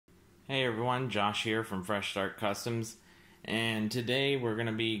Hey everyone, Josh here from Fresh Start Customs, and today we're going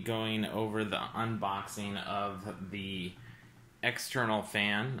to be going over the unboxing of the external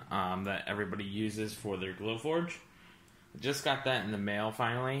fan that everybody uses for their Glowforge. Just got that in the mail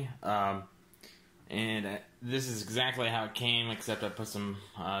finally, and this is exactly how it came, except I put some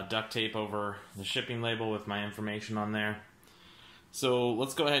duct tape over the shipping label with my information on there. So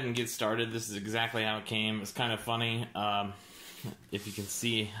let's go ahead and get started. This is exactly how it came. It's kind of funny, if you can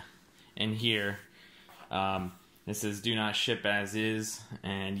see in here, it says do not ship as is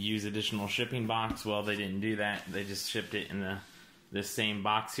and use additional shipping box. Well, they didn't do that. They just shipped it in this same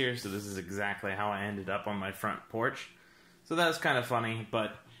box here. So this is exactly how I ended up on my front porch. So that was kind of funny,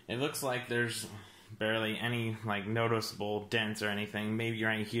 but it looks like there's barely any like noticeable dents or anything. Maybe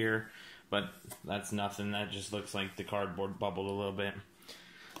right here, but that's nothing. That just looks like the cardboard bubbled a little bit.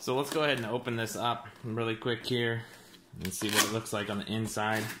 So let's go ahead and open this up really quick here and see what it looks like on the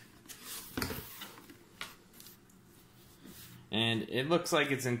inside. And it looks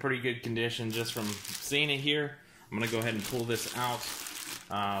like it's in pretty good condition just from seeing it here. I'm going to go ahead and pull this out.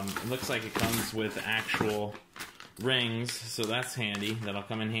 It looks like it comes with actual rings, so that's handy. That'll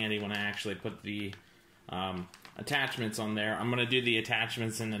come in handy when I actually put the attachments on there. I'm going to do the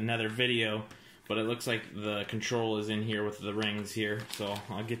attachments in another video, but it looks like the control is in here with the rings here, so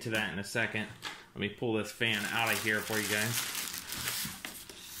I'll get to that in a second. Let me pull this fan out of here for you guys.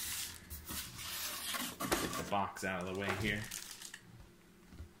 Get the box out of the way here.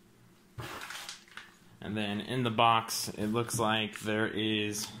 And then in the box, it looks like there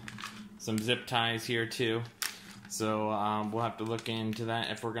is some zip ties here too. So we'll have to look into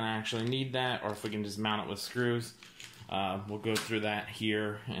that if we're going to actually need that, or if we can just mount it with screws. We'll go through that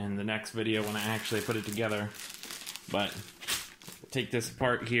here in the next video when I actually put it together. But we'll take this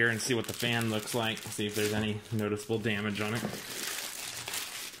apart here and see what the fan looks like, see if there's any noticeable damage on it.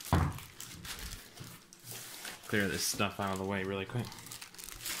 Clear this stuff out of the way really quick.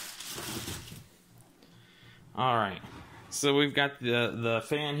 Alright, so we've got the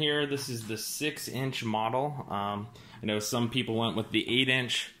fan here. This is the 6-inch model. I know some people went with the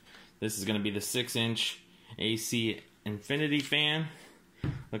 8-inch. This is going to be the 6-inch AC Infinity fan.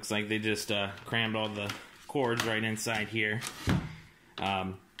 Looks like they just crammed all the cords right inside here.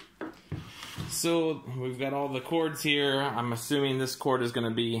 So we've got all the cords here. I'm assuming this cord is going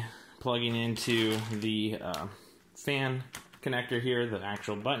to be plugging into the fan connector here, the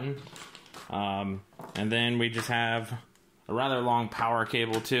actual button. And then we just have a rather long power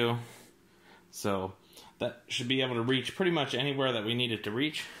cable too. So that should be able to reach pretty much anywhere that we need it to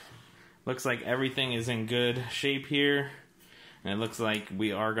reach. Looks like everything is in good shape here. And it looks like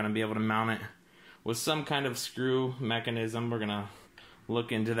we are going to be able to mount it with some kind of screw mechanism. We're going to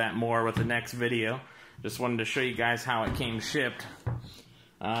look into that more with the next video. Just wanted to show you guys how it came shipped.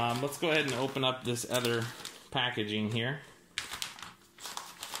 Let's go ahead and open up this other packaging here.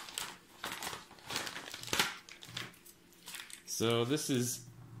 So this is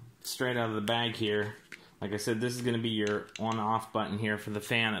straight out of the bag here. Like I said, this is going to be your on-off button here for the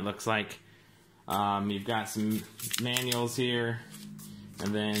fan, it looks like. You've got some manuals here,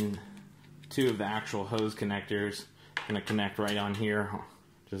 and then 2 of the actual hose connectors. Going to connect right on here,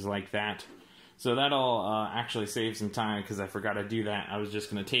 just like that. So that'll actually save some time, because I forgot to do that. I was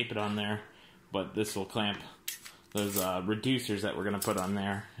just going to tape it on there, but this will clamp those reducers that we're going to put on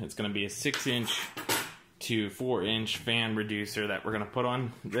there. It's going to be a 6-inch to 4-inch fan reducer that we're going to put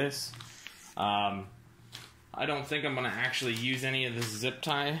on this. I don't think I'm going to actually use any of this zip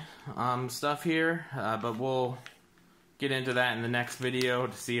tie stuff here, but we'll get into that in the next video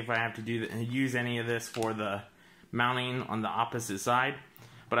to see if I have to use any of this for the mounting on the opposite side.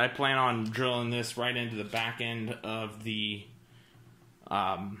 But I plan on drilling this right into the back end of the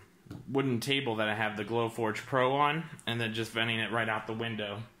wooden table that I have the Glowforge Pro on, and then just venting it right out the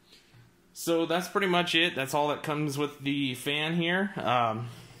window. So that's pretty much it. That's all that comes with the fan here.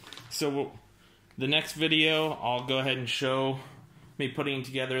 The next video, I'll go ahead and show me putting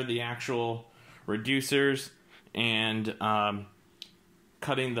together the actual reducers and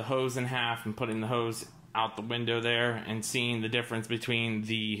cutting the hose in half and putting the hose out the window there, and seeing the difference between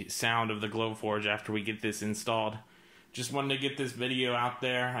the sound of the Glowforge after we get this installed. Just wanted to get this video out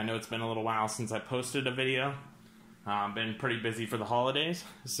there. I know it's been a little while since I posted a video. Been pretty busy for the holidays,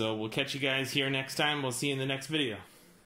 so we'll catch you guys here next time. We'll see you in the next video.